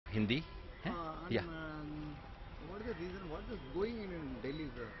हिंदी है या what is the reason? What is going in Delhi,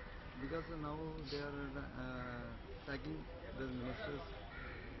 sir? Because now they are sacking the ministers.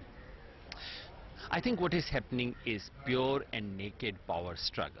 I think what is happening is pure and naked power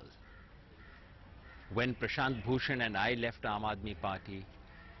struggle. When Prashant Bhushan and I left Aam Aadmi Party,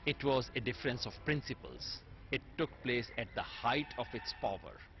 it was a difference of principles. It took place at the height of its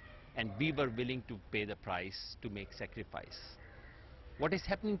power, and we were willing to pay the price to make sacrifice. What is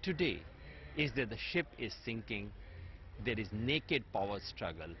happening today is that the ship is sinking, there is naked power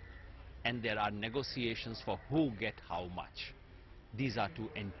struggle, and there are negotiations for who get how much. These are two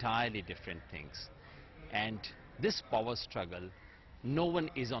entirely different things. And this power struggle, no one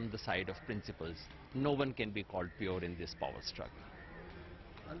is on the side of principles. No one can be called pure in this power struggle.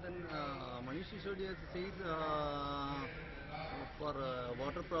 And then Manish Sisodia says for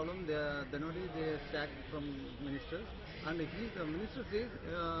water problem, then only they sack from ministers. And the minister says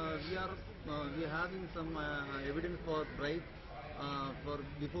we are having some evidence for bribe for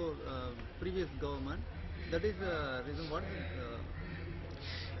before previous government. That is the reason. What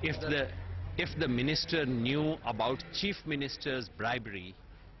is If the minister knew about chief minister's bribery,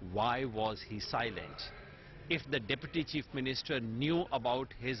 why was he silent? If the deputy chief minister knew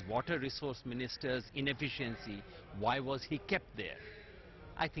about his water resource minister's inefficiency, why was he kept there?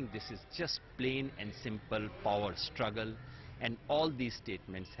 I think this is just plain and simple power struggle, and all these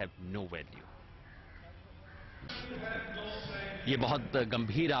statements have no value. ये बहुत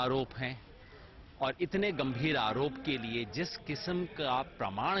गंभीर आरोप हैं, और इतने गंभीर आरोप के लिए जिस किस्म का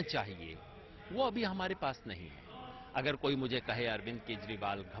प्रमाण चाहिए वो अभी हमारे पास नहीं है। अगर कोई मुझे कहे अरविंद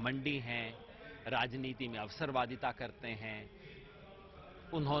केजरीवाल घमंडी हैं, राजनीति में अवसरवादिता करते हैं,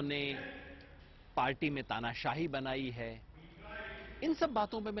 उन्होंने पार्टी में तानाशाही बनाई है, इन सब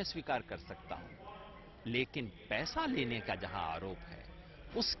बातों पे मैं स्वीकार कर सकता हूं। लेकिन पैसा लेने का जहां आरोप है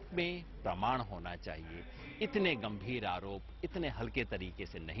उसमें प्रमाण होना चाहिए। इतने गंभीर आरोप इतने हल्के तरीके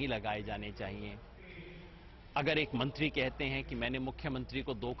से नहीं लगाए जाने चाहिए। अगर एक मंत्री कहते हैं कि मैंने मुख्यमंत्री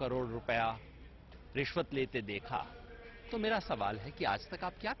को 2 करोड़ रुपया रिश्वत लेते देखा, तो मेरा सवाल है कि आज तक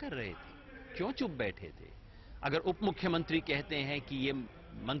आप क्या कर रहे थे? क्यों चुप बैठे थे? अगर उप मुख्यमंत्री कहते हैं कि ये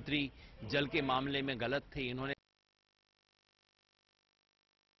मंत्री जल के मामले में गलत थे, इन्होंने